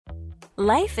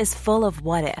Life is full of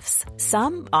what-ifs.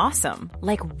 Some awesome,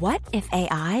 like what if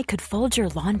AI could fold your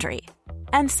laundry?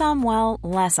 And some, well,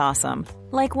 less awesome,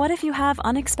 like what if you have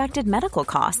unexpected medical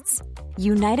costs?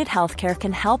 United Healthcare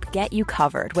can help get you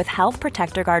covered with Health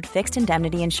Protector Guard fixed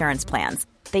indemnity insurance plans.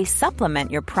 They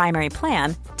supplement your primary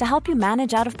plan to help you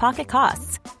manage out-of-pocket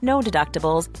costs. No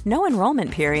deductibles, no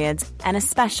enrollment periods, and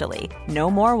especially no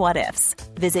more what-ifs.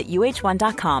 Visit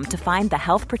uh1.com to find the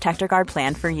Health Protector Guard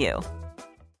plan for you.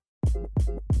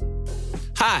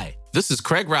 Hi, this is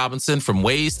Craig Robinson from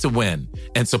Ways to Win,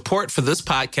 and support for this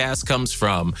podcast comes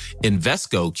from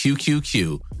Invesco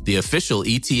QQQ, the official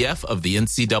ETF of the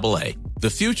NCAA.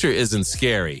 The future isn't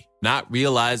scary. Not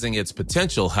realizing its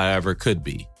potential, however, could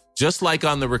be. Just like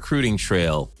on the recruiting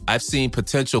trail, I've seen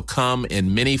potential come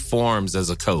in many forms as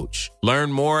a coach.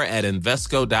 Learn more at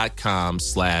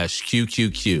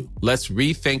Invesco.com/QQQ. Let's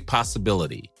rethink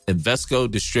possibility.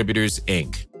 Invesco Distributors,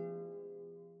 Inc.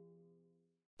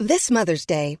 This Mother's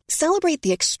Day, celebrate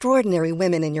the extraordinary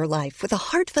women in your life with a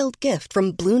heartfelt gift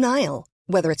from Blue Nile.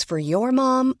 Whether it's for your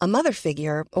mom, a mother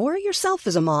figure, or yourself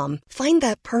as a mom, find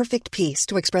that perfect piece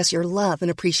to express your love and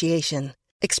appreciation.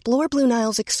 Explore Blue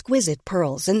Nile's exquisite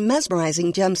pearls and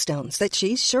mesmerizing gemstones that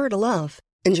she's sure to love.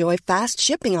 Enjoy fast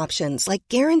shipping options like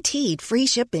guaranteed free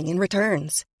shipping and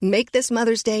returns. Make this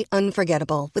Mother's Day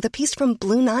unforgettable with a piece from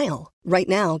Blue Nile. Right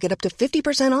now, get up to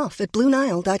 50% off at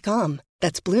BlueNile.com.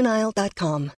 That's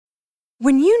BlueNile.com.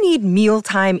 When you need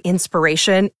mealtime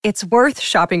inspiration, it's worth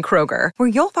shopping Kroger, where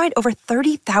you'll find over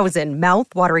 30,000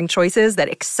 mouth-watering choices that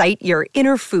excite your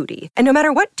inner foodie. And no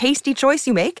matter what tasty choice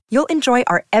you make, you'll enjoy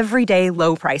our everyday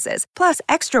low prices, plus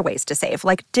extra ways to save,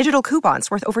 like digital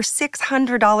coupons worth over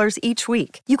 $600 each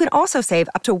week. You can also save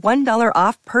up to $1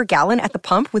 off per gallon at the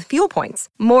pump with fuel points.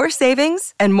 More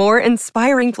savings and more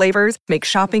inspiring flavors make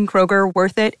shopping Kroger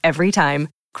worth it every time.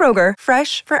 Kroger,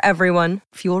 fresh for everyone.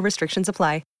 Fuel restrictions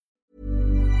apply.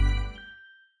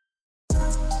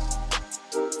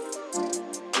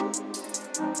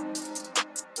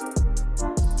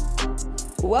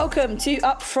 Welcome to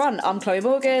Up Front. I'm Chloe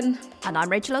Morgan. And I'm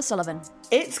Rachel O'Sullivan.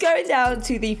 It's going down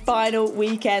to the final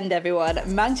weekend, everyone.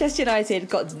 Manchester United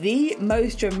got the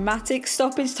most dramatic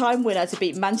stoppage time winner to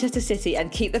beat Manchester City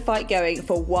and keep the fight going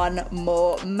for one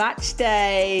more match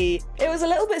day. It was a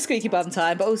little bit squeaky bum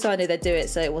time, but also I knew they'd do it,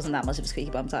 so it wasn't that much of a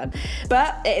squeaky bum time.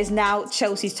 But it is now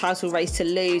Chelsea's title race to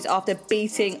lose after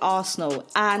beating Arsenal.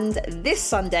 And this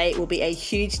Sunday will be a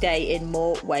huge day in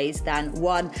more ways than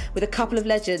one, with a couple of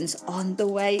legends on the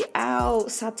way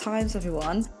out. Sad times,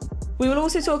 everyone. We will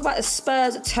also talk about the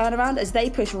Spurs turnaround as they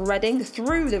push Reading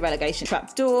through the relegation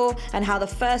trapdoor and how the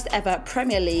first ever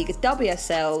Premier League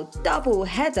WSL double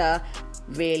header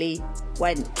really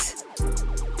went.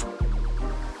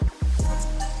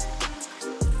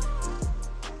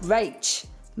 Rach,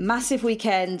 massive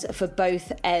weekend for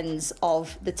both ends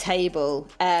of the table.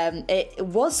 It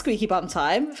was squeaky bum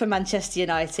time for Manchester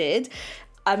United.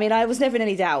 I mean, I was never in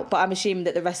any doubt, but I'm assuming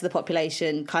that the rest of the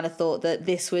population kind of thought that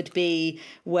this would be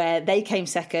where they came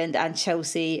second and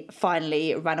Chelsea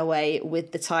finally ran away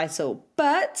with the title.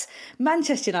 But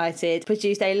Manchester United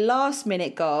produced a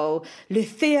last-minute goal,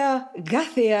 Lucia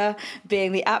Garcia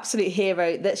being the absolute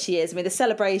hero that she is. I mean, the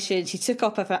celebration, she took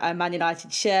off her Man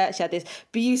United shirt. She had this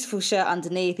beautiful shirt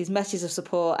underneath, these messages of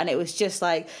support, and it was just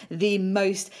like the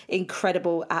most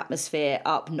incredible atmosphere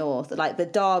up north. Like the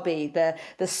derby,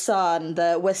 the sun,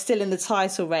 we're still in the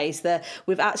title race,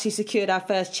 we've actually secured our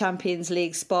first Champions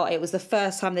League spot. It was the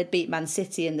first time they'd beat Man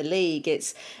City in the league.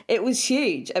 It was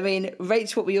huge. I mean,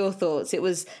 Rach, what were your thoughts? It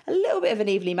was a little bit of an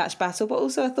evenly matched battle, but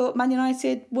also I thought Man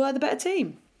United were the better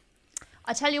team.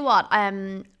 I tell you what,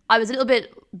 I was a little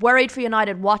bit worried for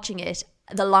United watching it.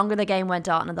 The longer the game went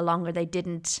on and the longer they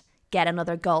didn't get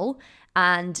another goal.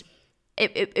 And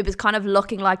it was kind of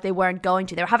looking like they weren't going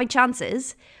to. They were having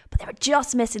chances, but they were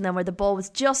just missing them where the ball was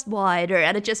just wider.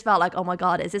 And it just felt like, oh my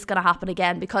God, is this going to happen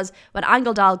again? Because when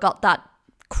Angeldal got that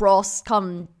cross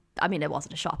it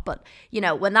wasn't a shot, but,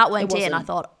 when that went in, I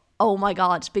thought, oh my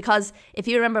God. Because if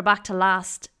you remember back to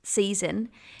last season,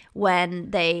 when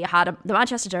they had the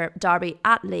Manchester derby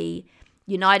at Lee,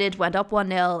 United went up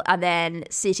 1-0 and then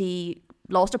City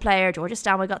lost a player, Georgia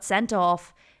Stanway got sent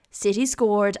off, City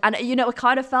scored, and it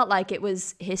kind of felt like it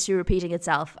was history repeating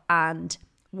itself, and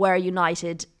were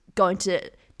United going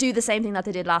to do the same thing that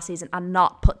they did last season and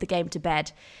not put the game to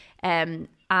bed.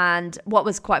 And what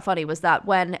was quite funny was that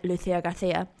when Lucia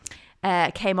Garcia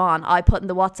came on, I put in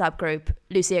the WhatsApp group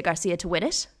Lucia Garcia to win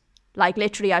it, like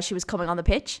literally as she was coming on the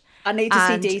pitch. I need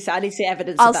to see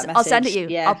evidence of that message. I'll send it you.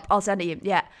 Yeah. I'll send it you.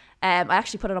 Yeah. I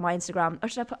actually put it on my Instagram. Or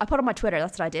should I put it on my Twitter?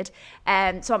 That's what I did.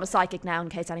 So I'm a psychic now, in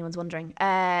case anyone's wondering.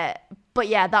 But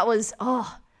yeah, that was,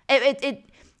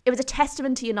 it was a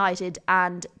testament to United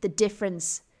and the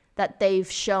difference that they've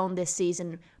shown this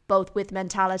season, both with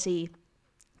mentality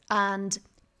and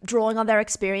drawing on their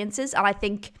experiences. And I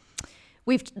think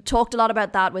we've talked a lot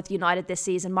about that with United this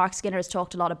season. Mark Skinner has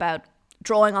talked a lot about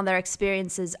drawing on their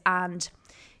experiences and,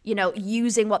 you know,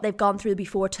 using what they've gone through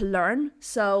before to learn.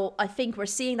 So I think we're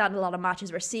seeing that in a lot of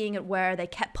matches. We're seeing it where they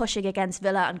kept pushing against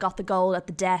Villa and got the goal at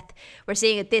the death. We're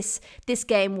seeing it this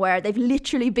game where they've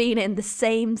literally been in the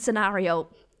same scenario,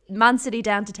 Man City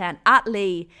down to 10 at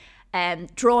Lee,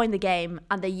 drawing the game,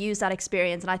 and they use that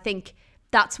experience. And I think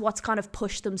that's what's kind of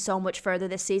pushed them so much further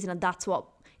this season, and that's what,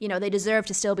 you know, they deserve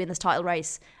to still be in this title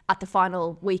race at the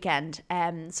final weekend.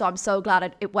 So I'm so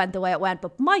glad it went the way it went.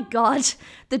 But my God,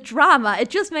 the drama, it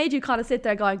just made you kind of sit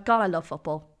there going, God, I love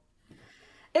football.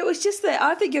 It was just that,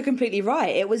 I think you're completely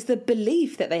right. It was the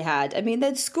belief that they had. I mean,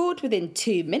 they'd scored within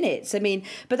 2 minutes. I mean,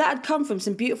 but that had come from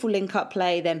some beautiful link-up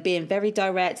play, then being very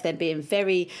direct, then being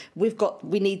very,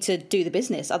 we need to do the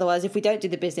business. Otherwise, if we don't do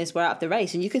the business, we're out of the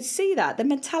race. And you could see that. The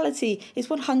mentality is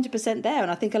 100% there.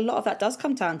 And I think a lot of that does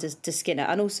come down to Skinner.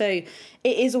 And also, it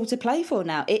is all to play for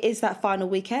now. It is that final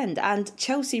weekend. And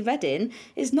Chelsea-Reading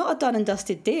is not a done and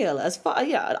dusted deal. As far,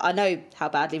 yeah, I know how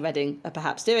badly Reading are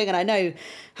perhaps doing, and I know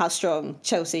how strong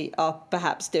Chelsea are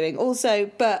perhaps doing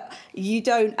also, but you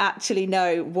don't actually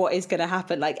know what is going to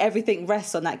happen. Like, everything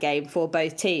rests on that game for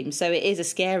both teams, so it is a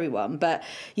scary one. But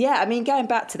yeah, I mean, going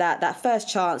back to that first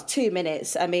chance, 2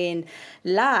 minutes, I mean,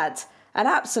 lad, an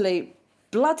absolute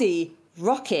bloody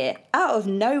rocket out of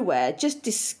nowhere, just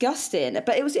disgusting. But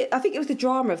I think it was the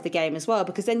drama of the game as well,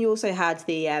 because then you also had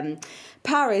the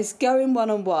Paris going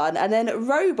one-on-one, and then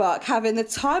Roebuck having the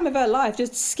time of her life,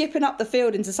 just skipping up the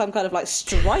field into some kind of like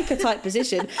striker type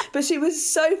position, but she was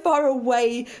so far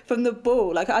away from the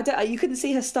ball, like you couldn't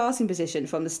see her starting position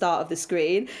from the start of the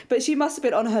screen, but she must have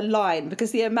been on her line,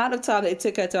 because the amount of time that it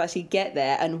took her to actually get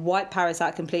there and wipe Paris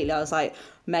out completely, I was like,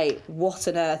 mate, what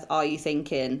on earth are you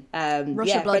thinking?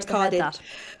 Russia blood carded that.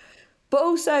 But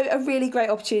also a really great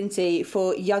opportunity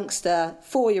for youngster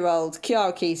 4-year-old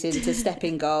Kiara Keating to step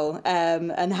in goal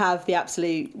and have the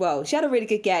absolute, well, she had a really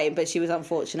good game, but she was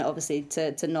unfortunate, obviously,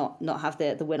 to not have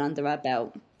the win under her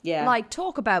belt. Yeah. Like,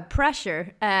 talk about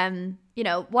pressure. You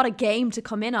know, what a game to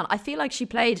come in on. I feel like she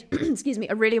played, excuse me,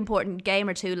 a really important game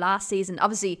or two last season.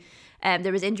 Obviously,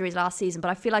 there was injuries last season, but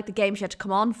I feel like the game she had to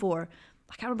come on for,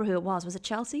 I can't remember who it was. Was it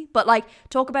Chelsea? But like,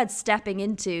 talk about stepping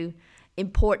into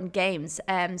important games.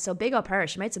 So big up her.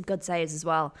 She made some good saves as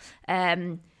well.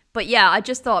 But yeah, I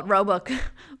just thought Roebuck,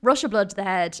 Russia blood to the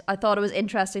head. I thought it was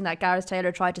interesting that Gareth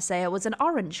Taylor tried to say it was an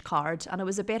orange card, and it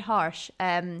was a bit harsh.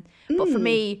 But for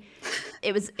me,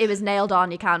 it was nailed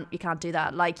on. You can't do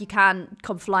that. Like, you can't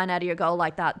come flying out of your goal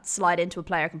like that, slide into a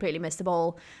player, completely miss the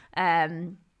ball,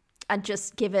 and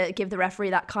just give the referee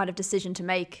that kind of decision to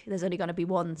make. There's only going to be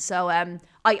one. So I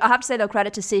have to say, though,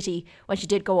 credit to City when she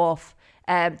did go off.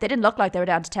 They didn't look like they were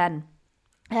down to 10.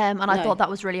 And I thought that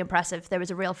was really impressive. There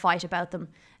was a real fight about them.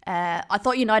 I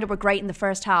thought United were great in the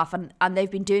first half, and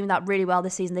they've been doing that really well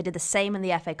this season. They did the same in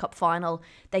the FA Cup final.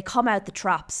 They come out the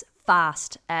traps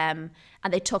fast, and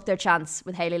they took their chance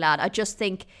with Hayley Ladd. I just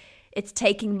think it's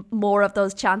taking more of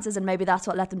those chances, and maybe that's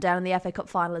what let them down in the FA Cup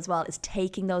final as well, is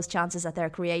taking those chances that they're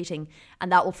creating,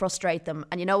 and that will frustrate them.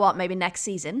 And you know what, maybe next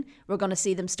season we're going to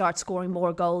see them start scoring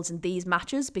more goals in these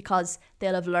matches, because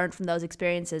they'll have learned from those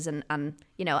experiences. And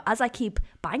you know, as I keep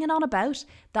banging on about,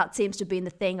 that seems to be the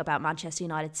thing about Manchester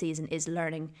United's season, is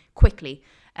learning quickly,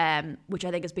 which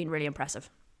I think has been really impressive.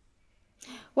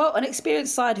 Well, an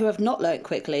experienced side who have not learnt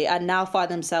quickly and now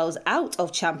find themselves out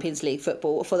of Champions League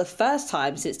football for the first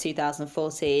time since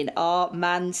 2014 are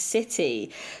Man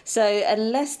City. So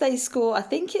unless they score, I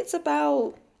think it's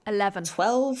about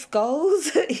 12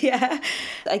 goals, yeah,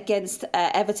 against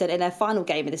Everton in their final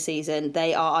game of the season,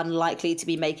 they are unlikely to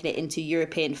be making it into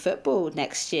European football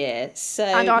next year. So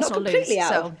and Arsenal not completely lose,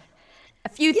 out. so a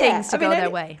few things to go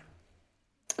their way.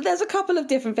 There's a couple of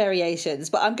different variations,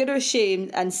 but I'm going to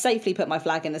assume and safely put my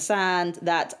flag in the sand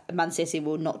that Man City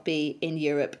will not be in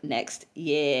Europe next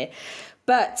year.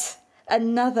 But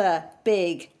another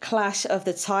big clash of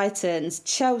the Titans,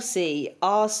 Chelsea,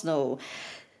 Arsenal.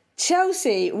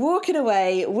 Chelsea walking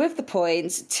away with the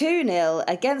points, 2-0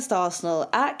 against Arsenal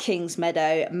at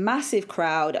Kingsmeadow. Massive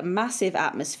crowd, massive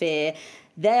atmosphere.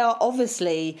 They are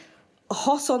obviously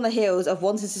hot on the heels of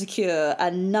wanting to secure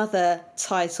another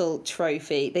title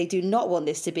trophy. They do not want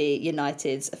this to be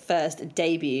United's first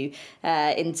debut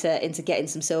into getting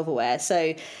some silverware.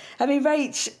 So, I mean,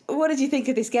 Rach, what did you think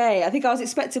of this game? I think I was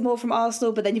expecting more from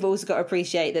Arsenal, but then you've also got to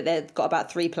appreciate that they've got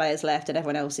about 3 players left and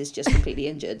everyone else is just completely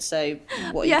injured. So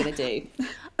what are you going to do?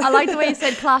 I like the way you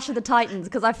said Clash of the Titans,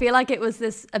 because I feel like it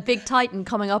was a big Titan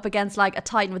coming up against like a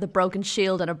Titan with a broken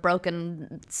shield and a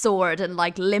broken sword and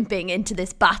like limping into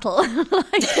this battle.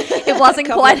 It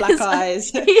wasn't quite black as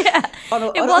eyes.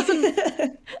 It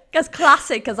wasn't as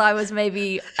classic as I was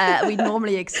maybe we'd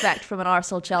normally expect from an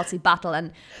Arsenal-Chelsea battle.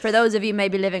 And for those of you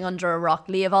maybe living under a rock,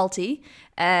 Leah Volti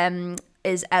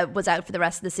was out for the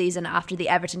rest of the season after the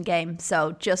Everton game.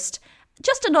 So just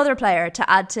another player to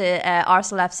add to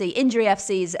Arsenal FC, Injury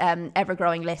FC's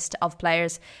ever-growing list of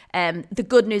players. The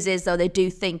good news is, though, they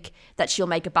do think that she'll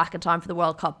make it back in time for the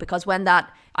World Cup, because when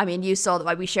that, I mean, you saw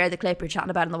that we shared the clip you're chatting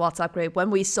about in the WhatsApp group.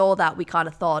 When we saw that, we kind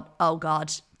of thought, oh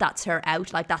God, that's her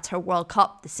out. Like, that's her World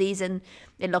Cup, the season.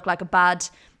 It looked like a bad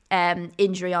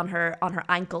injury on her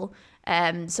ankle.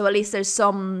 So at least there's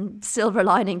some silver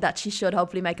lining that she should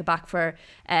hopefully make it back for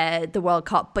the World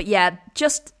Cup. But yeah,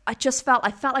 I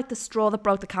felt like the straw that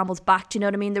broke the camel's back. Do you know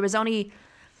what I mean? There's only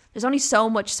so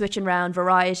much switching around,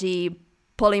 variety,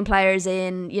 pulling players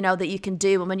in, you know, that you can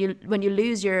do. And when you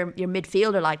lose your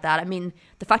midfielder like that, I mean,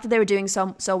 the fact that they were doing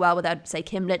so well without, say,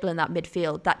 Kim Little in that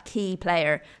midfield, that key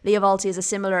player, Leah Volti is a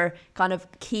similar kind of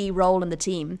key role in the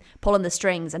team, pulling the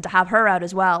strings, and to have her out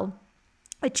as well.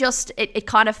 It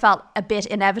kind of felt a bit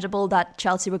inevitable that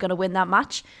Chelsea were going to win that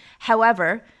match.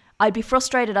 However, I'd be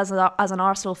frustrated as an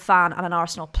Arsenal fan and an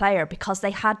Arsenal player, because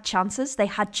they had chances. They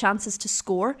had chances to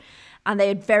score, and they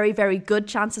had very, very good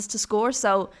chances to score.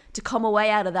 So to come away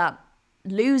out of that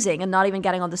losing and not even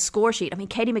getting on the score sheet. I mean,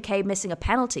 Katie McCabe missing a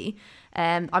penalty.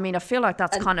 I mean, I feel like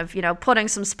that's kind of, you know, putting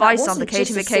some spice on the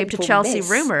Katie McCabe to Chelsea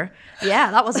rumour.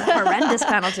 Yeah, that was a horrendous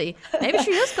penalty. Maybe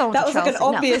she is going to Chelsea. That was like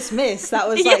an obvious miss. That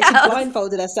was like she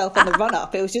blindfolded herself on the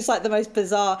run-up. It was just like the most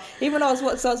bizarre. Even when I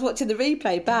was watching the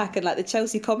replay back, and like the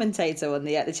Chelsea commentator on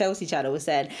the Chelsea channel was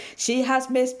saying, she has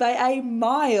missed by a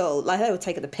mile. Like, they were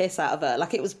taking the piss out of her.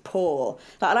 Like, it was poor.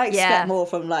 Like, I expect more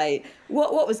from like,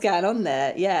 what was going on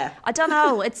there? Yeah. I don't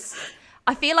know.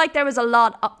 I feel like there was a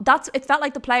lot. It felt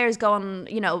like the players going,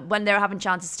 you know, when they were having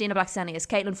chances. Stina Blackstenius,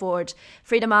 Caitlin Ford,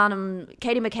 Frida Manum,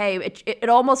 Katie McCabe. It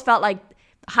almost felt like,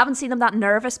 I haven't seen them that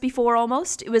nervous before.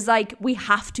 Almost, it was like, we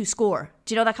have to score.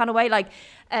 Do you know that kind of way? Like,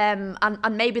 and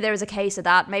maybe there is a case of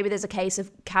that. Maybe there's a case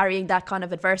of carrying that kind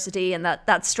of adversity and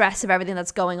that stress of everything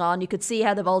that's going on. You could see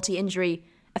how the Volti injury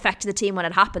affected the team when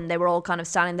it happened. They were all kind of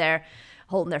standing there,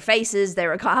 holding their faces. They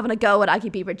were having a go at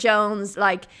Aggie Beeper-Jones.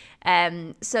 Like,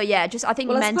 so yeah, I think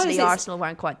mentally Arsenal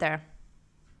weren't quite there.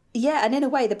 Yeah, and in a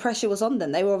way, the pressure was on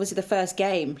them. They were obviously the first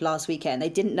game last weekend. They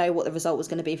didn't know what the result was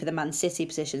going to be for the Man City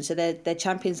position, so their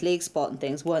Champions League spot and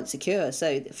things weren't secure.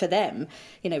 So for them,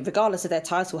 you know, regardless of their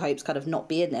title hopes kind of not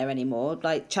being there anymore,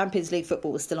 like, Champions League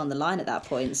football was still on the line at that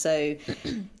point. So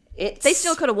they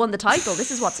still could have won the title.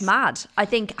 This is what's mad. I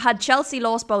think had Chelsea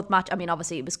lost both matches, I mean,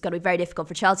 obviously it was going to be very difficult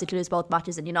for Chelsea to lose both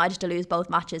matches and United to lose both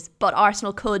matches, but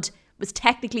Arsenal was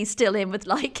technically still in with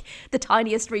like the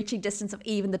tiniest reaching distance of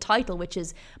even the title, which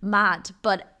is mad.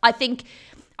 But I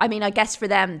guess for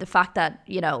them, the fact that,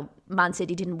 you know, Man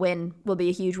City didn't win will be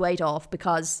a huge weight off,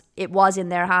 because it was in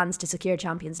their hands to secure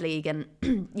Champions League. And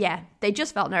yeah, they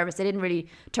just felt nervous. They didn't really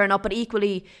turn up. But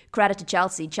equally, credit to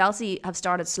Chelsea. Chelsea have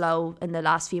started slow in the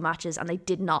last few matches, and they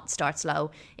did not start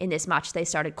slow in this match. They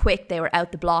started quick. They were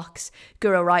out the blocks.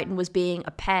 Guro Reiten was being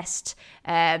a pest.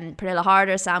 Pernilla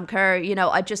Harder, Sam Kerr. You know,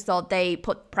 I just thought they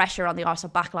put pressure on the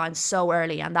Arsenal backline so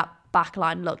early, and that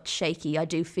backline looked shaky. I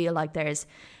do feel like there's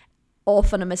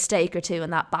often a mistake or two in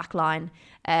that back line.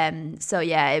 So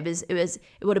yeah, it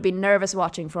would have been nervous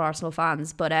watching for Arsenal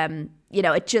fans, but you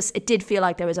know, it did feel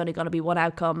like there was only going to be one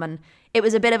outcome, and it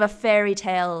was a bit of a fairy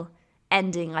tale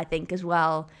ending, I think, as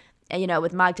well. You know,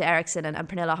 with Magda Eriksson and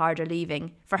Pernilla Harder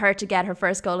leaving, for her to get her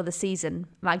first goal of the season,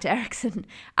 Magda Eriksson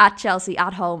at Chelsea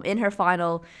at home in her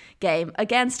final game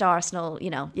against Arsenal, you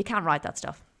know, you can't write that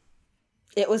stuff.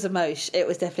 It was emotion. It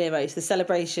was definitely emotion. The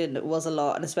celebration was a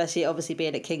lot, and especially obviously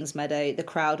being at Kings Meadow, the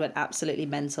crowd went absolutely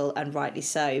mental, and rightly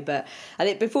so. But I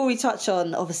think before we touch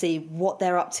on obviously what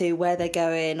they're up to, where they're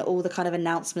going, all the kind of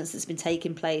announcements that's been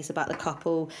taking place about the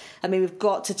couple, I mean, we've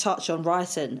got to touch on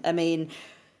Reiten. I mean,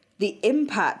 the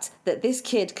impact that this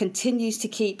kid continues to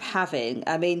keep having.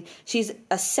 I mean, she's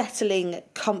a settling,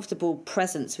 comfortable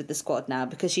presence with the squad now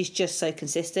because she's just so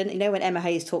consistent. You know, when Emma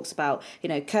Hayes talks about, you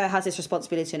know, Kerr has this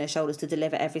responsibility on her shoulders to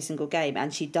deliver every single game,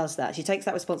 and she does that. She takes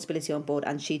that responsibility on board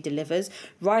and she delivers.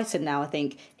 Wrighton now, I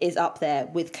think, is up there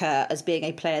with Kerr as being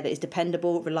a player that is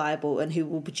dependable, reliable, and who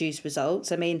will produce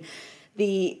results. I mean,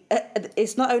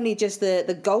 it's not only just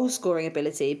the goal scoring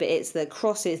ability, but it's the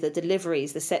crosses, the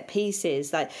deliveries, the set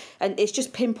pieces, and it's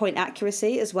just pinpoint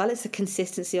accuracy as well. It's the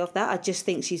consistency of that. I just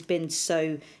think she's been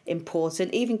so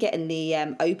important. Even getting the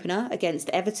opener against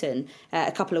Everton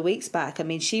a couple of weeks back, I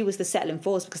mean, she was the settling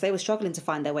force because they were struggling to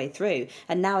find their way through.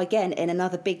 And now again in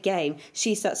another big game,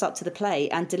 she sets up to the plate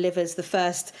and delivers the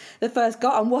first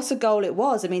goal. And what a goal it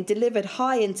was! I mean, delivered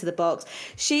high into the box.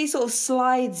 She sort of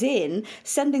slides in,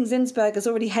 sending Zinsberg has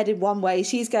already headed one way,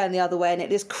 she's going the other way, and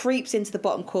it just creeps into the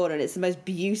bottom corner, and it's the most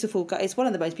beautiful goal. It's one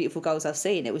of the most beautiful goals I've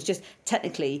seen. It was just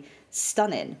technically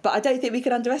stunning, but I don't think we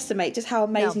could underestimate just how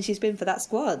amazing she's been for that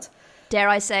squad. Dare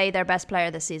I say their best player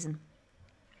this season?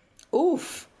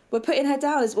 Oof, we're putting her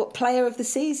down as what, player of the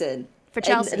season for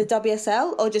Chelsea, in the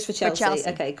WSL, or just for Chelsea? For Chelsea.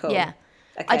 Okay, cool. Yeah,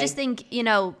 okay. I just think, you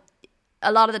know,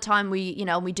 a lot of the time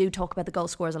we do talk about the goal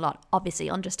scorers a lot, obviously,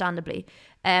 understandably.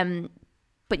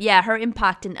 But yeah, her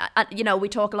impact, and you know, we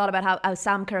talk a lot about how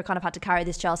Sam Kerr kind of had to carry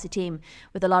this Chelsea team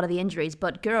with a lot of the injuries,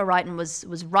 but Guro Wrighton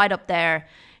was right up there,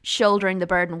 shouldering the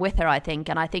burden with her, I think.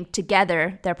 And I think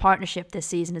together their partnership this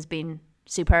season has been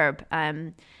superb.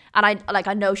 And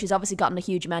I know she's obviously gotten a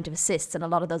huge amount of assists, and a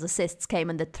lot of those assists came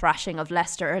in the thrashing of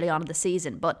Leicester early on in the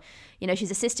season. But you know,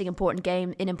 she's assisting in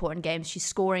important games. She's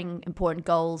scoring important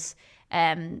goals.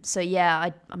 So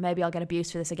yeah, maybe I'll get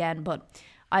abused for this again, but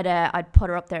I'd put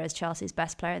her up there as Chelsea's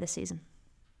best player this season.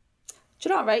 Do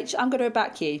you know what, Rach? I'm going to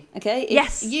back you, okay? If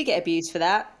yes. You get abused for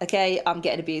that, okay? I'm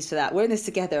getting abused for that. We're in this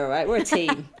together, all right? We're a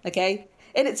team, okay?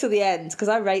 In it till the end, because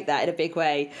I rate that in a big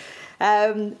way.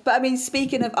 But I mean,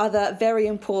 speaking of other very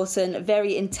important,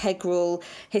 very integral,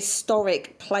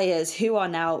 historic players who are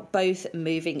now both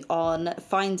moving on,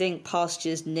 finding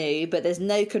pastures new, but there's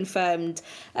no confirmed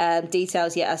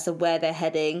details yet as to where they're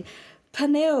heading.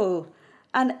 Pernille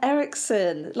and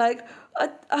Eriksson,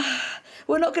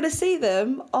 we're not going to see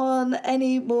them on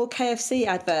any more KFC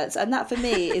adverts. And that, for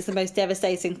me, is the most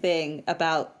devastating thing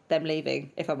about them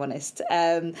leaving, if I'm honest.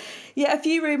 A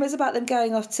few rumours about them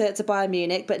going off to Bayern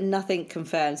Munich, but nothing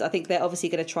confirmed. I think they're obviously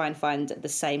going to try and find the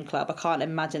same club. I can't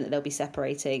imagine that they'll be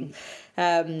separating.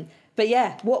 But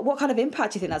yeah, what kind of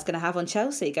impact do you think that's going to have on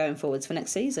Chelsea going forwards for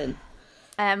next season?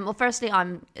 Well, firstly,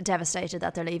 I'm devastated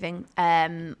that they're leaving.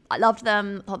 I loved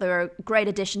them. Thought they were a great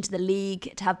addition to the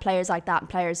league. To have players like that and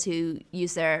players who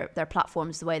use their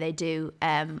platforms the way they do,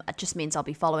 it just means I'll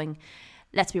be following,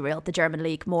 let's be real, the German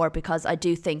league more, because I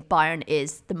do think Bayern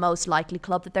is the most likely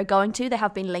club that they're going to. They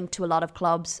have been linked to a lot of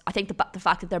clubs. I think the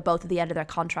fact that they're both at the end of their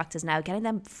contracts is now getting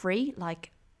them free.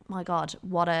 Like, my God,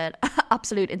 what an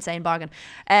absolute insane bargain.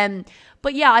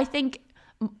 But yeah, I think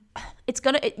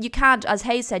you can't, as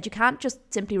Hayes said, you can't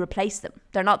just simply replace them.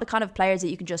 They're not the kind of players that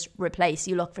you can just replace.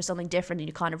 You look for something different and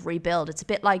you kind of rebuild. It's a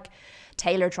bit like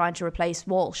Taylor trying to replace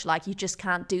Walsh. Like, you just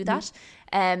can't do that.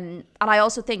 And I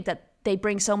also think that they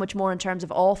bring so much more in terms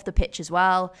of off the pitch as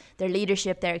well. Their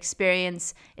leadership, their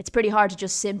experience. It's pretty hard to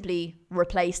just simply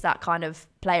replace that kind of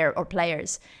player or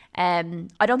players. I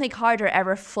don't think Harder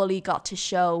ever fully got to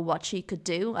show what she could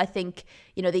do. I think,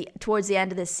 you know, towards the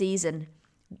end of this season,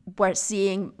 we're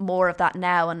seeing more of that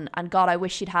now, and God, I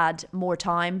wish she'd had more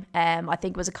time. I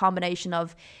think it was a combination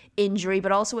of injury,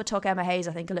 but also it took Emma Hayes,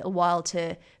 I think, a little while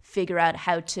to figure out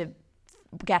how to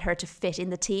get her to fit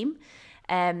in the team.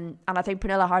 And I think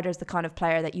Pernille Harder is the kind of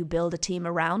player that you build a team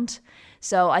around.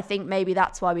 So I think maybe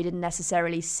that's why we didn't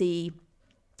necessarily see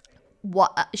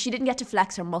she didn't get to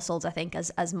flex her muscles, I think,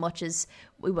 as much as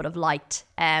we would have liked,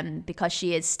 because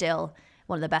she is still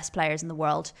one of the best players in the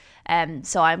world.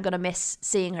 So I'm going to miss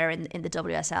seeing her in the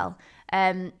WSL.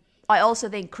 I also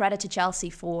think credit to Chelsea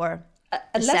for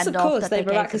unless, of course, they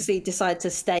miraculously decide to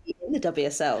stay in the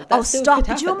WSL. That stop.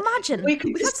 Could you imagine? We've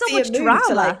had so much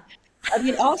drama.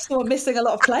 Arsenal are missing a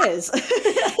lot of players.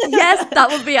 Yes, that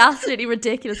would be absolutely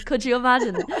ridiculous. Could you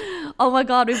imagine? Oh my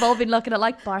God, we've all been looking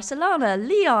at Barcelona,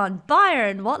 Lyon,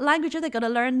 Bayern. What language are they going to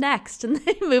learn next? And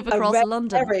they move across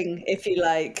London. Herring, if you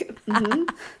like. Mm-hmm.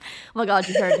 Oh my God,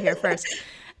 you heard it here first.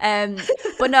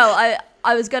 But no,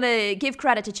 I was going to give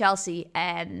credit to Chelsea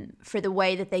for the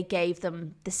way that they gave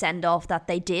them the send-off that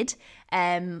they did.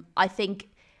 I think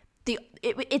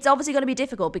it's obviously going to be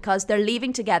difficult because they're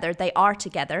leaving together. They are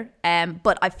together.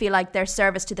 But I feel like their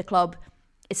service to the club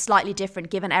is slightly different,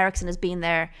 given Eriksson has been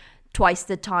there twice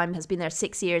the time, has been there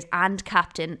 6 years and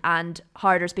captain, and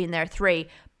Harder's been there 3.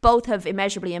 Both have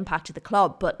immeasurably impacted the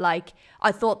club, but like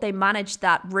I thought they managed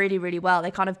that really, really well.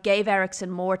 They kind of gave Eriksson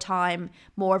more time,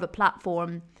 more of a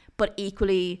platform, but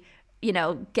equally, you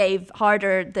know, gave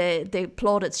Harder the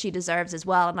plaudits she deserves as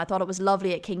well. And I thought it was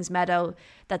lovely at Kings Meadow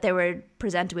that they were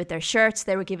presented with their shirts.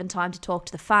 They were given time to talk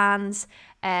to the fans.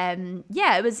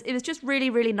 It was just really,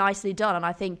 really nicely done. And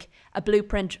I think a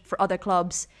blueprint for other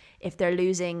clubs if they're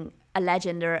losing a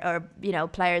legend or you know,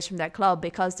 players from their club,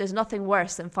 because there's nothing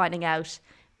worse than finding out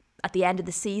at the end of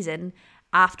the season,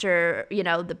 after, you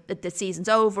know, the season's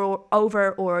over,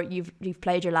 or you've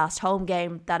played your last home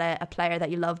game, that a player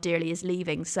that you love dearly is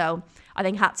leaving. So I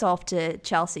think hats off to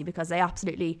Chelsea, because they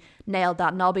absolutely nailed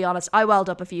that. And I'll be honest, I welled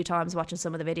up a few times watching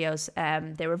some of the videos.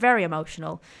 They were very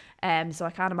emotional. So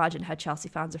I can't imagine how Chelsea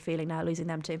fans are feeling now, losing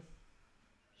them too.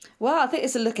 Well, I think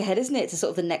it's a look ahead, isn't it, to sort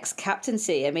of the next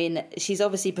captaincy. I mean, she's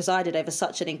obviously presided over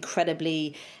such an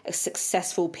incredibly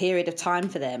successful period of time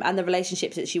for them, and the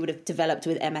relationships that she would have developed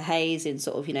with Emma Hayes in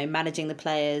sort of, you know, managing the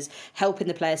players, helping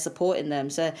the players, supporting them.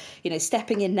 So, you know,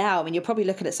 stepping in now, I mean, you're probably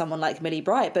looking at someone like Millie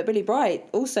Bright, but Millie Bright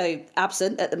also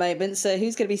absent at the moment. So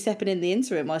who's going to be stepping in the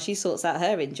interim while she sorts out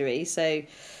her injury? So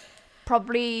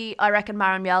probably, I reckon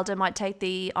Maren Mjelde might take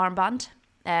the armband.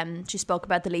 She spoke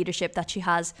about the leadership that she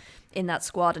has in that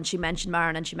squad, and she mentioned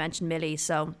Maren and she mentioned Millie,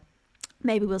 so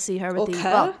maybe we'll see her with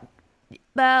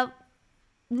well,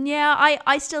 yeah,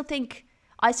 I still think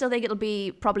it'll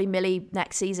be probably Millie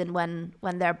next season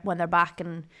when they're back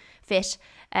and fit.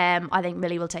 I think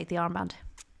Millie will take the armband.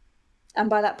 And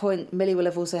by that point, Millie will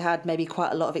have also had maybe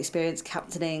quite a lot of experience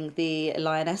captaining the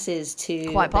Lionesses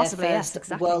to quite possibly, their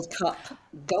first World Cup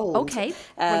gold. Okay,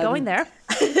 we're going there.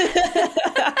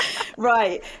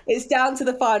 Right, it's down to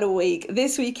the final week.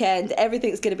 This weekend,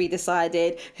 everything's going to be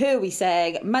decided. Who are we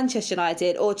saying, Manchester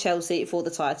United or Chelsea for the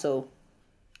title?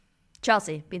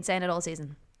 Chelsea, been saying it all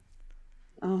season.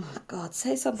 Oh, God,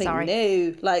 say something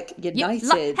new, like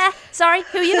United. Sorry,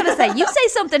 who are you going to say? You say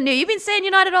something new. You've been saying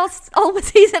United all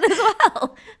season as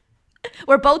well.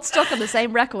 We're both stuck on the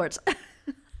same record.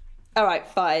 All right,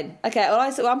 fine. Okay,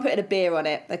 well, I'm putting a beer on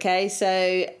it, okay?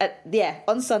 So,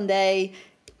 on Sunday,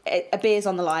 a beer's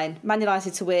on the line. Man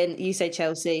United to win, you say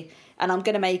Chelsea. And I'm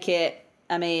going to make it,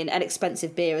 I mean, an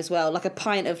expensive beer as well, like a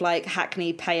pint of like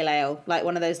Hackney Pale Ale, like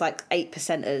one of those like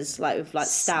 8%ers, like with like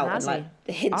stout and like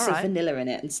hints of vanilla in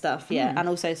it and stuff. Yeah, and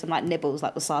also some like nibbles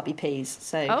like wasabi peas.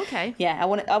 So okay, yeah, I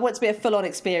want it to be a full-on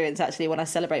experience actually when I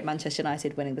celebrate Manchester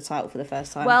United winning the title for the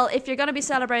first time. Well, if you're going to be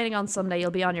celebrating on Sunday,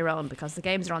 you'll be on your own because the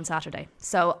games are on Saturday.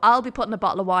 So I'll be putting a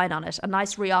bottle of wine on it, a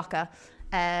nice Rioja,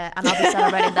 and I'll be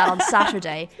celebrating that on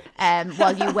Saturday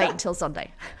while you wait until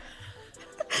Sunday.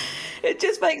 It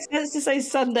just makes sense to say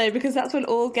Sunday because that's when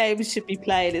all games should be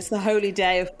played. It's the holy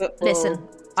day of football. Listen,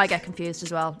 I get confused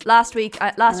as well. Last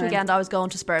weekend I was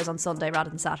going to Spurs on Sunday rather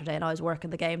than Saturday, and I was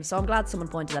working the game. So I'm glad someone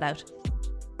pointed that out.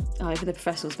 Oh, even the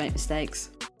professionals make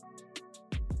mistakes.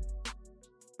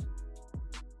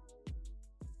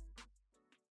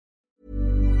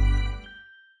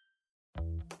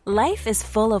 Life is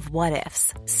full of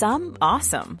what-ifs. Some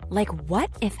awesome, like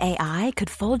what if AI could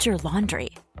fold your laundry?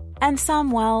 And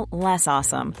some, well, less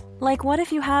awesome. Like what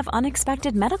if you have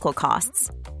unexpected medical costs?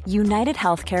 United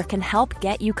Healthcare can help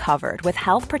get you covered with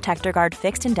Health Protector Guard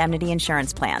fixed indemnity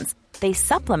insurance plans. They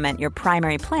supplement your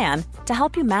primary plan to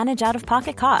help you manage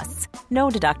out-of-pocket costs. No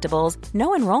deductibles,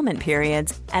 no enrollment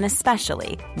periods, and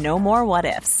especially no more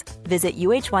what-ifs. Visit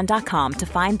uh1.com to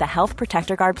find the Health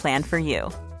Protector Guard plan for you.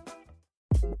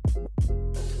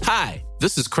 Hi,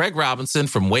 this is Craig Robinson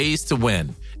from Ways to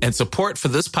Win, and support for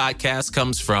this podcast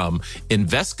comes from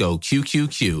Invesco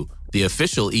QQQ, the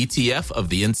official ETF of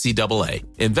the NCAA.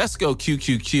 Invesco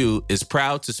QQQ is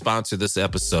proud to sponsor this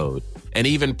episode, and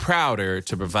even prouder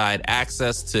to provide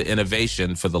access to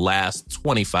innovation for the last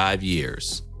 25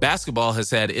 years. Basketball has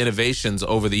had innovations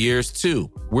over the years, too.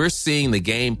 We're seeing the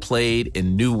game played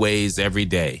in new ways every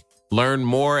day. Learn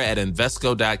more at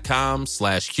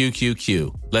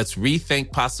Invesco.com/QQQ. Let's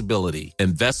rethink possibility.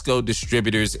 Invesco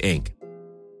Distributors, Inc.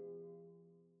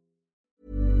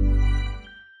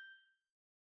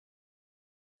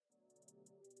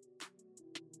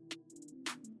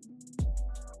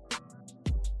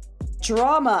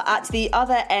 Drama at the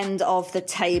other end of the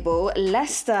table.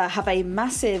 Leicester have a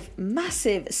massive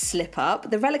slip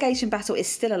up. The relegation battle is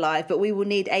still alive, but we will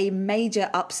need a major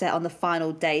upset on the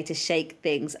final day to shake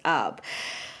things up.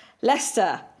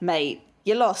 Leicester, mate,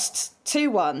 You lost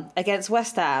 2-1 against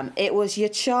West Ham. It was your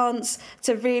chance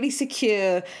to really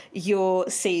secure your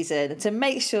season, to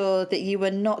make sure that you were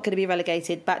not going to be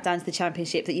relegated back down to the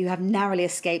Championship, that you have narrowly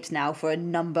escaped now for a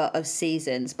number of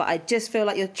seasons. But I just feel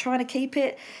like you're trying to keep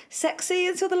it sexy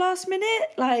until the last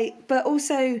minute. But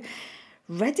also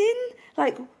Reading,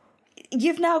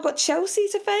 you've now got Chelsea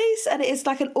to face, and it is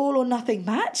like an all or nothing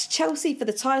match. Chelsea for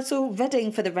the title,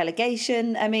 Reading for the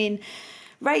relegation. I mean,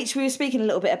 Rach, we were speaking a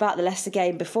little bit about the Leicester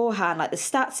game beforehand. The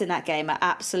stats in that game are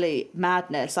absolute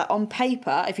madness. On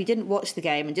paper, if you didn't watch the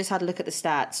game and just had a look at the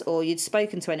stats, or you'd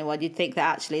spoken to anyone, you'd think that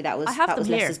actually that was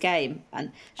Leicester's game.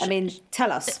 And I mean,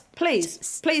 tell us,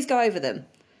 please go over them.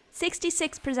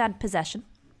 66% possession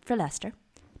for Leicester,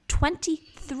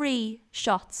 23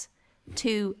 shots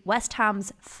to West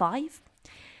Ham's 5.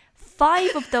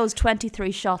 5 of those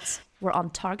 23 shots were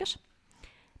on target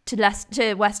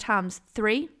to West Ham's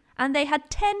 3. And they had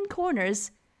 10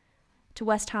 corners to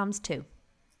West Ham's 2.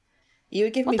 You were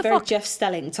giving me very Jeff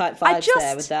Stelling type vibes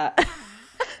there with that.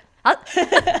 I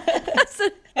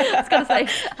was going to say,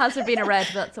 has there been a red?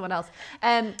 That's someone else.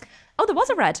 There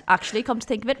was a red, actually, come to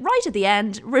think of it. Right at the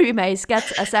end, Ruby Mace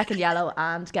gets a second yellow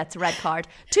and gets a red card.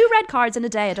 2 red cards in a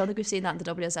day. I don't think we've seen that in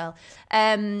the WSL.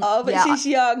 She's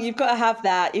young. You've got to have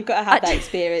that. You've got to have that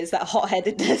experience, that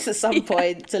hot-headedness at some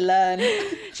point to learn.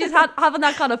 She's having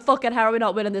that kind of fucking how are we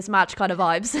not winning this match kind of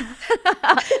vibes.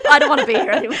 I don't want to be here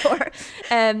anymore.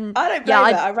 I don't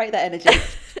blame her. I rate that energy.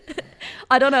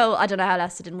 I don't know how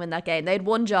Leicester didn't win that game. They had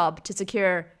one job to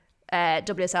secure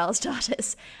WSL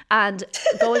status, and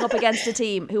going up against a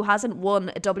team who hasn't won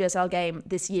a WSL game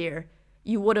this year,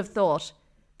 you would have thought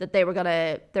that they were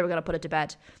gonna put it to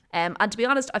bed. And to be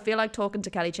honest, I feel like talking to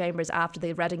Kelly Chambers after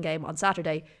the Reading game on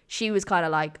Saturday, she was kind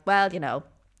of like, well,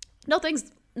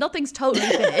 nothing's totally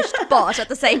finished, but at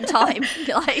the same time,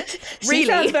 really, she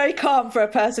sounds very calm for a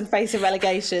person facing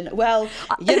relegation. Well,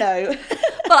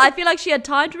 But I feel like she had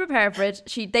time to prepare for it.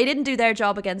 They didn't do their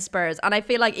job against Spurs, and I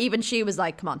feel like even she was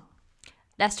like, come on,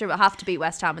 Leicester will have to beat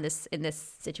West Ham in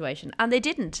this situation, and they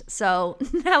didn't. So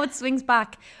now it swings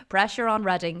back, pressure on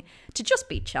Reading to just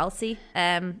beat Chelsea.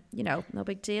 No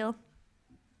big deal.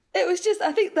 It was just,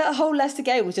 I think that whole Leicester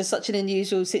game was just such an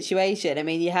unusual situation. I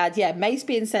mean, you had, Mace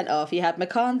being sent off. You had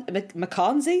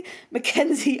Mackenzie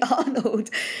Arnold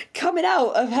coming out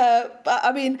of her.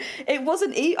 I mean, it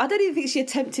wasn't, I don't even think she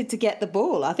attempted to get the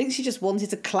ball. I think she just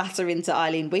wanted to clatter into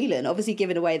Eileen Whelan, obviously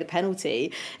giving away the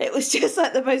penalty. It was just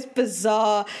like the most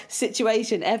bizarre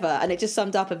situation ever. And it just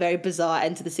summed up a very bizarre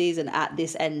end to the season at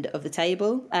this end of the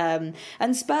table. And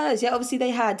Spurs, obviously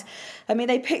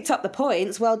they picked up the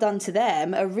points. Well done to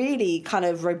them. A really kind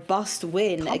of robust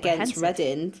win against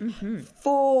Reading.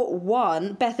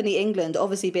 4-1. Bethany England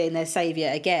obviously being their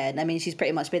saviour again. I mean, she's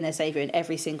pretty much been their saviour in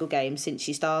every single game since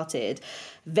she started.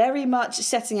 Very much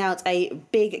setting out a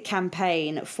big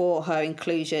campaign for her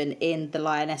inclusion in the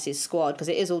Lionesses squad, because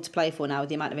it is all to play for now with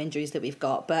the amount of injuries that we've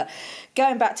got. But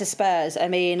going back to Spurs, I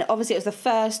mean, obviously it was the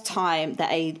first time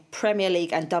that a Premier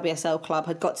League and WSL club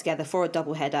had got together for a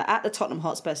doubleheader at the Tottenham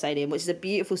Hotspur Stadium, which is a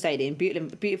beautiful stadium,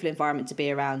 beautiful environment to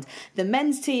be around. The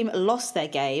men's team lost their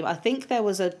game. I think there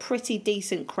was a pretty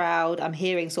decent crowd. I'm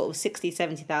hearing sort of 60,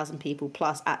 70,000 people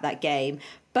plus at that game.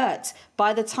 But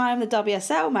by the time the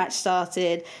WSL match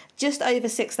started, just over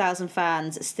 6,000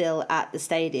 fans still at the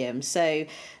stadium. So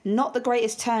not the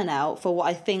greatest turnout for what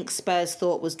I think Spurs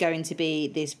thought was going to be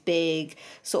this big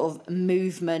sort of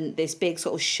movement, this big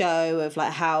sort of show of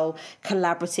how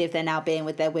collaborative they're now being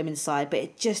with their women's side. But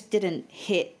it just didn't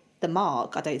hit the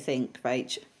mark, I don't think,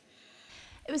 Rach.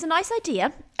 It was a nice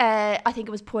idea. I think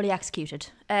it was poorly executed.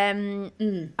 I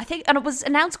think, and it was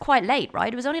announced quite late,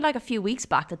 right? It was only a few weeks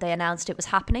back that they announced it was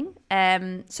happening.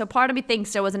 So part of me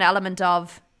thinks there was an element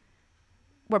of,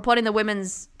 we're putting the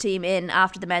women's team in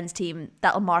after the men's team,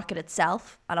 that'll market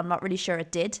itself. And I'm not really sure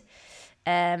it did.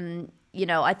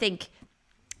 I think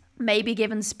maybe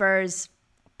given Spurs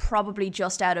probably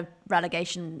just out of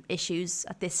relegation issues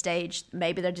at this stage,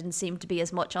 maybe there didn't seem to be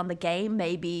as much on the game.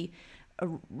 Maybe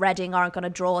Reading aren't going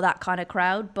to draw that kind of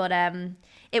crowd, but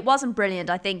it wasn't brilliant.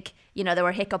 I think there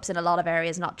were hiccups in a lot of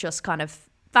areas, not just kind of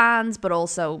fans but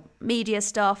also media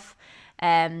stuff.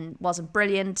 Wasn't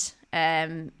brilliant.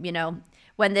 When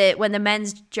the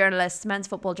men's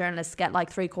football journalists get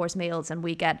 3-course meals and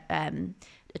we get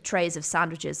trays of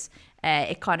sandwiches,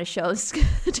 it kind of shows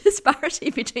the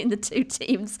disparity between the two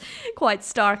teams quite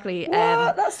starkly.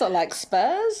 What? That's not like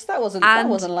Spurs. That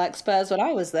wasn't like Spurs when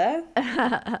I was there.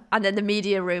 And then the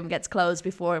media room gets closed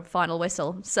before final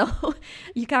whistle, so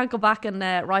you can't go back and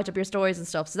write up your stories and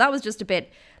stuff. So that was just a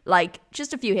bit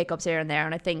just a few hiccups here and there.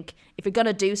 And I think if you're going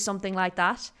to do something like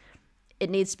that, it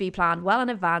needs to be planned well in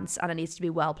advance, and it needs to be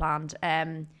well planned.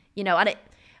 You know, and it,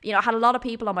 you know, I had a lot of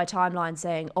people on my timeline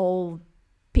saying, "Oh,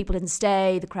 people didn't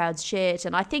stay, the crowd's shit."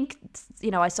 And I think,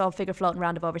 you know, I saw a figure floating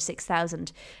around of over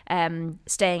 6,000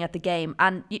 staying at the game,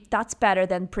 and that's better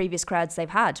than previous crowds they've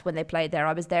had when they played there.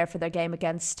 I was there for their game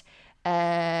against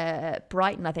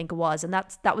Brighton, I think it was, and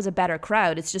that was a better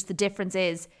crowd. It's just the difference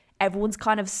is everyone's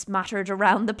kind of smattered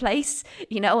around the place,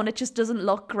 you know, and it just doesn't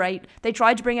look great. They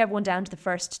tried to bring everyone down to the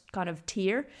first kind of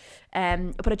tier,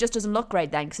 but it just doesn't look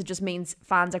great then, because it just means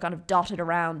fans are kind of dotted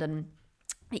around, and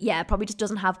yeah, it probably just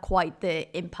doesn't have quite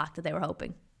the impact that they were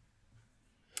hoping.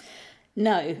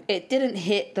 No, it didn't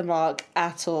hit the mark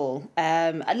at all.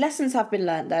 Lessons have been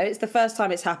learnt though. It's the first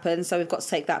time it's happened, so we've got to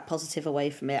take that positive away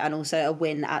from it, and also a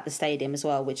win at the stadium as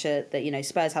well, which that, you know,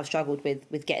 Spurs have struggled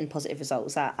with getting positive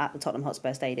results at the Tottenham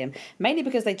Hotspur Stadium, mainly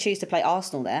because they choose to play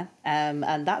Arsenal there,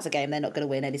 and that's a game they're not going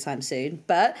to win anytime soon.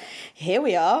 But here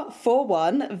we are,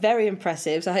 4-1, very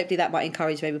impressive. So hopefully that might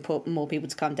encourage maybe more people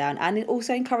to come down, and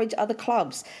also encourage other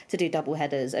clubs to do double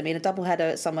headers. I mean, a double header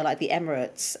at somewhere like the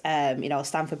Emirates, you know, or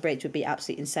Stamford Bridge would be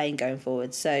absolutely insane going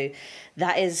forward. So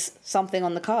that is something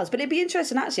on the cards. But it'd be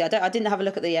interesting, actually. I didn't have a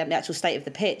look at the actual state of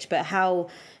the pitch, but how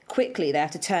quickly they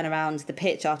have to turn around the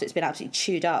pitch after it's been absolutely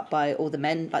chewed up by all the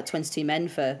men, like 22 men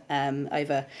for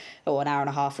over an hour and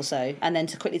a half or so, and then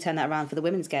to quickly turn that around for the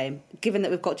women's game. Given that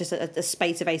we've got just a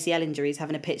spate of ACL injuries,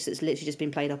 having a pitch that's literally just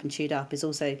been played up and chewed up is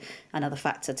also another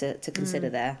factor to consider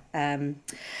there.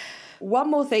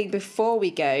 One more thing before we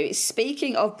go.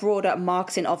 Speaking of broader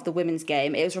marketing of the women's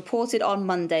game, it was reported on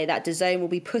Monday that DAZN will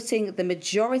be putting the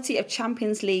majority of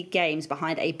Champions League games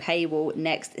behind a paywall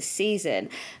next season.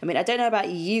 I mean, I don't know about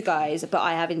you guys, but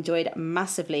I have enjoyed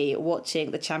massively watching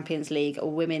the Champions League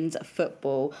women's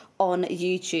football on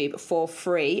YouTube for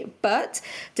free. But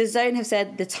DAZN have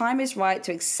said the time is right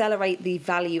to accelerate the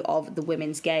value of the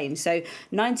women's game. So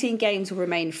 19 games will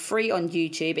remain free on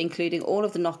YouTube, including all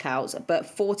of the knockouts, but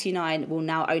 49 will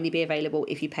now only be available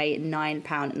if you pay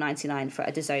 £9.99 for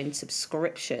a DAZN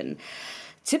subscription.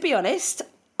 To be honest,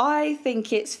 I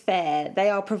think it's fair. They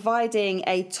are providing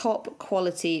a top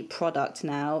quality product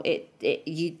now.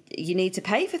 You need to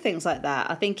pay for things like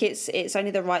that. I think it's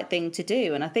only the right thing to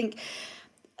do. And I think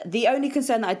the only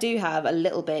concern that I do have a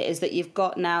little bit is that you've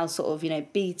got now sort of, you know,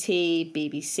 BT,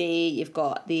 BBC, you've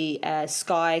got the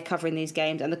Sky covering these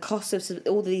games, and the cost of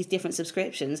all of these different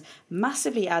subscriptions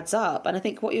massively adds up. And I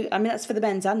think that's for the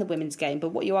men's and the women's game, but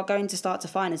what you are going to start to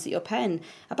find is that you're paying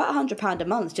about £100 a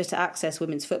month just to access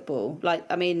women's football. Like,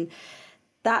 I mean,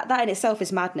 that in itself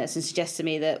is madness, and suggests to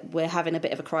me that we're having a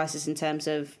bit of a crisis in terms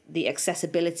of the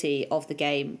accessibility of the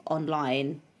game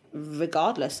online,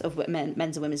 regardless of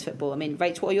men's and women's football. I mean,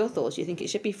 Rach, what are your thoughts? Do you think it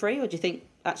should be free, or do you think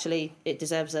actually it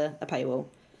deserves a paywall?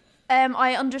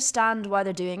 I understand why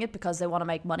they're doing it, because they want to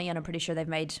make money, and I'm pretty sure they've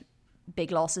made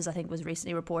big losses, I think was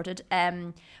recently reported.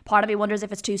 Part of me wonders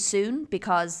if it's too soon,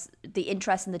 because the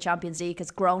interest in the Champions League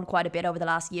has grown quite a bit over the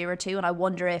last year or two, and I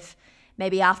wonder if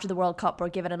maybe after the World Cup, or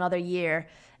given another year,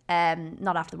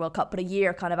 not after the World Cup, but a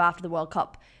year kind of after the World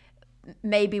Cup,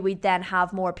 maybe we'd then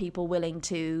have more people willing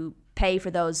to pay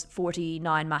for those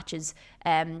 49 matches,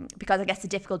 because I guess the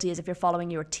difficulty is if you're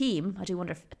following your team. I do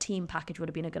wonder if a team package would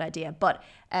have been a good idea, but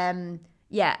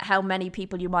how many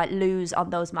people you might lose on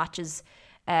those matches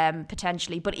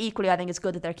potentially. But equally, I think it's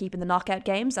good that they're keeping the knockout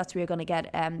games. That's where you're going to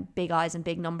get big eyes and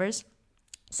big numbers.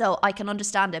 So I can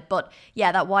understand it. But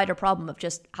yeah, that wider problem of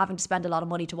just having to spend a lot of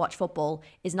money to watch football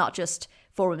is not just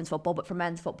for women's football, but for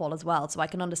men's football as well. So I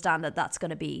can understand that that's going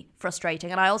to be frustrating.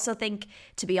 And I also think,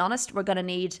 to be honest, we're going to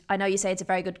need, I know you say it's a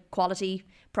very good quality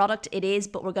product. It is,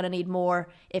 but we're going to need more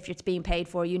if it's being paid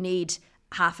for. You need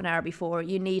half an hour before,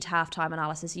 you need half-time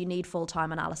analysis, you need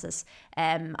full-time analysis.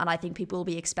 And I think people will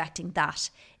be expecting that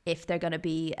if they're going to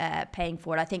be paying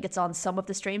for it. I think it's on some of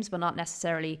the streams, but not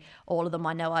necessarily all of them.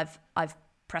 I know I've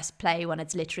press play when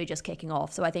it's literally just kicking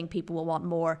off. So I think people will want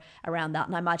more around that.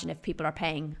 And I imagine if people are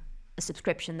paying a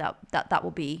subscription, that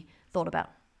will be thought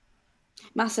about.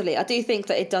 Massively. I do think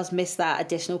that it does miss that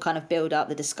additional kind of build up,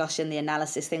 the discussion, the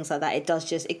analysis, things like that.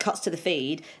 It cuts to the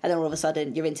feed, and then all of a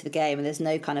sudden you're into the game and there's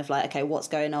no kind of like, okay, what's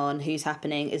going on? Who's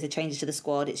happening? Is there changes to the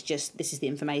squad? It's just, this is the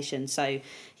information. So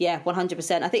yeah,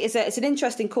 100%. I think it's an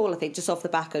interesting call, I think, just off the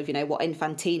back of, you know, what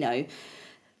Infantino,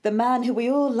 the man who we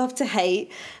all love to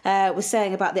hate, was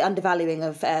saying about the undervaluing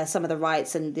of some of the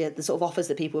rights and the sort of offers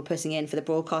that people were putting in for the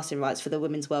broadcasting rights for the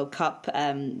Women's World Cup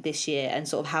this year, and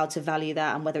sort of how to value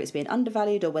that and whether it's being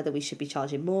undervalued or whether we should be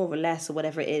charging more or less or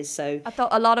whatever it is. So I thought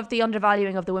a lot of the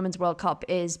undervaluing of the Women's World Cup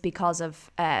is because of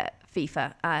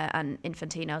FIFA and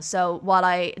Infantino. So while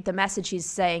the message he's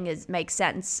saying makes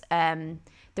sense,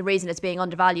 the reason it's being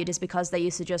undervalued is because they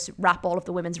used to just wrap all of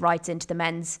the women's rights into the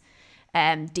men's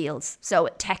deals. So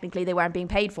technically they weren't being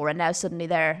paid for, and now suddenly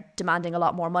they're demanding a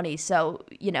lot more money. So,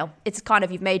 you know, it's kind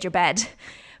of, you've made your bed.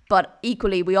 But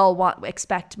equally, we all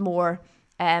expect more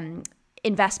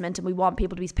investment, and we want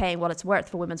people to be paying what it's worth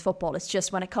for women's football. It's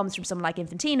just when it comes from someone like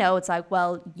Infantino, it's like,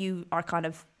 well, you are kind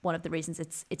of one of the reasons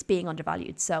it's being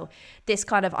undervalued. So this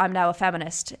kind of I'm now a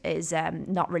feminist is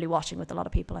not really washing with a lot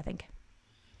of people, I think.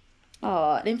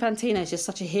 Oh, Infantino is just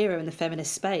such a hero in the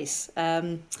feminist space.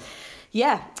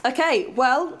 Yeah. Okay.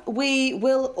 Well, we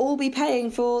will all be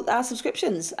paying for our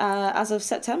subscriptions as of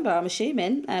September, I'm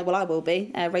assuming. Well, I will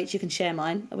be. Rach, you can share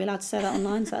mine. Are we allowed to say that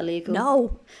online? Is that illegal?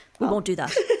 No, we won't do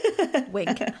that.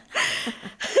 Wink.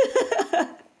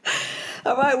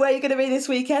 All right. Where are you going to be this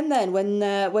weekend then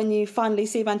when you finally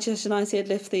see Manchester United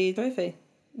lift the trophy?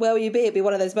 Where will you be? It'll be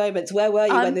one of those moments. Where were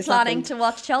you when this happened? I'm planning to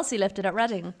watch Chelsea lift it at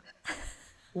Reading.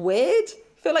 Weird.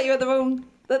 Feel like you're at the wrong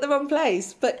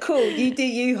place, but cool. You do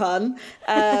you, hun.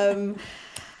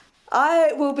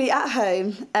 I will be at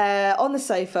home on the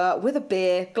sofa with a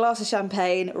beer, glass of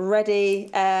champagne, ready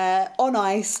on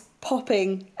ice,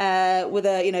 popping with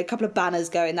a couple of banners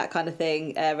going, that kind of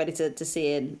thing, ready to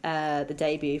see in the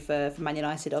debut for Man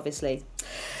United, obviously.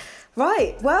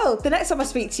 Right, well, the next time I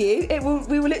speak to you,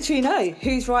 we will literally know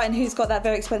who's right and who's got that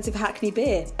very expensive Hackney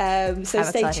beer. So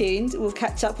stay tuned. We'll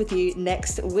catch up with you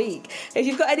next week. If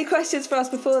you've got any questions for us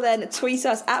before then, tweet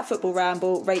us at Football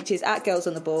Ramble, Rach is at Girls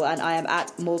on the Ball, and I am at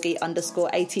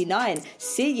Morgie_89.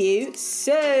 See you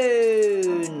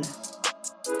soon.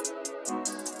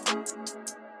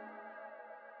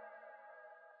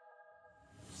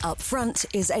 Up Front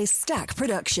is a Stack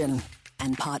production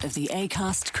and part of the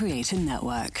Acast Creator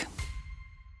Network.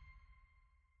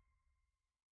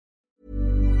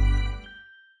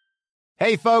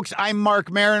 Hey, folks, I'm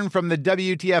Mark Maron from the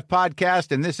WTF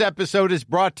Podcast, and this episode is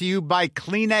brought to you by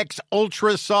Kleenex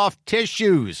Ultra Soft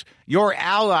Tissues, your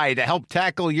ally to help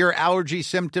tackle your allergy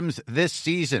symptoms this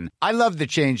season. I love the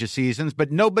change of seasons,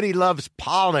 but nobody loves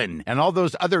pollen and all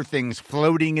those other things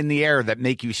floating in the air that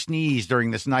make you sneeze during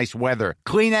this nice weather.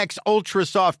 Kleenex Ultra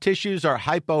Soft Tissues are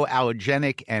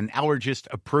hypoallergenic and allergist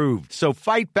approved, so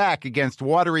fight back against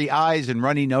watery eyes and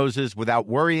runny noses without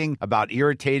worrying about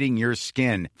irritating your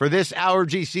skin. For this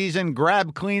allergy season,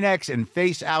 grab Kleenex and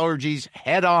face allergies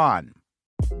head on.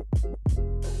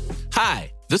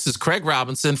 Hi, this is Craig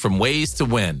Robinson from Ways to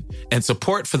Win, and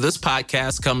support for this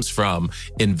podcast comes from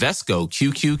Invesco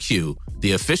QQQ,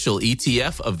 the official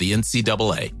ETF of the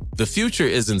NCAA. The future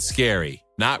isn't scary.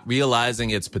 Not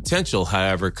realizing its potential,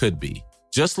 however, could be.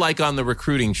 Just like on the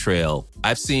recruiting trail,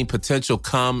 I've seen potential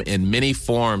come in many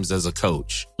forms as a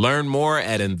coach. Learn more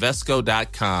at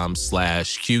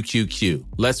Invesco.com/QQQ.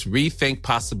 Let's rethink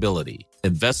possibility.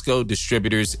 Invesco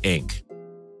Distributors, Inc.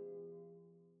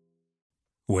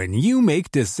 When you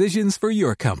make decisions for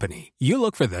your company, you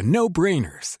look for the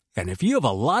no-brainers. And if you have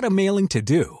a lot of mailing to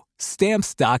do,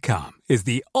 Stamps.com is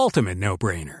the ultimate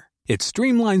no-brainer. It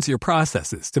streamlines your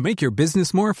processes to make your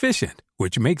business more efficient,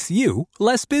 which makes you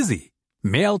less busy.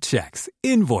 Mail checks,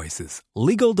 invoices,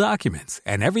 legal documents,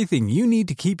 and everything you need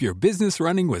to keep your business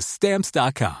running with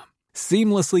Stamps.com.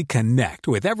 Seamlessly connect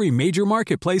with every major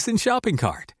marketplace and shopping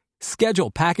cart.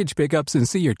 Schedule package pickups and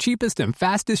see your cheapest and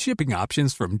fastest shipping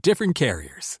options from different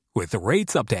carriers, with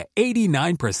rates up to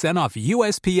 89% off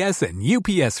USPS and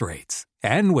UPS rates.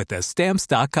 And with the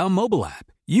Stamps.com mobile app,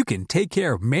 you can take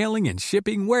care of mailing and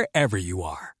shipping wherever you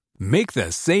are. Make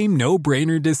the same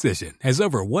no-brainer decision as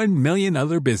over 1 million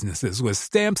other businesses with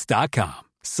Stamps.com.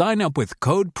 Sign up with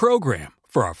code PROGRAM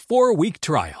for a 4-week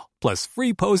trial, plus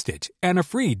free postage and a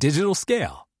free digital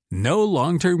scale. No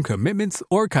long-term commitments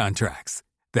or contracts.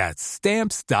 That's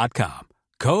Stamps.com.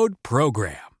 Code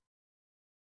PROGRAM.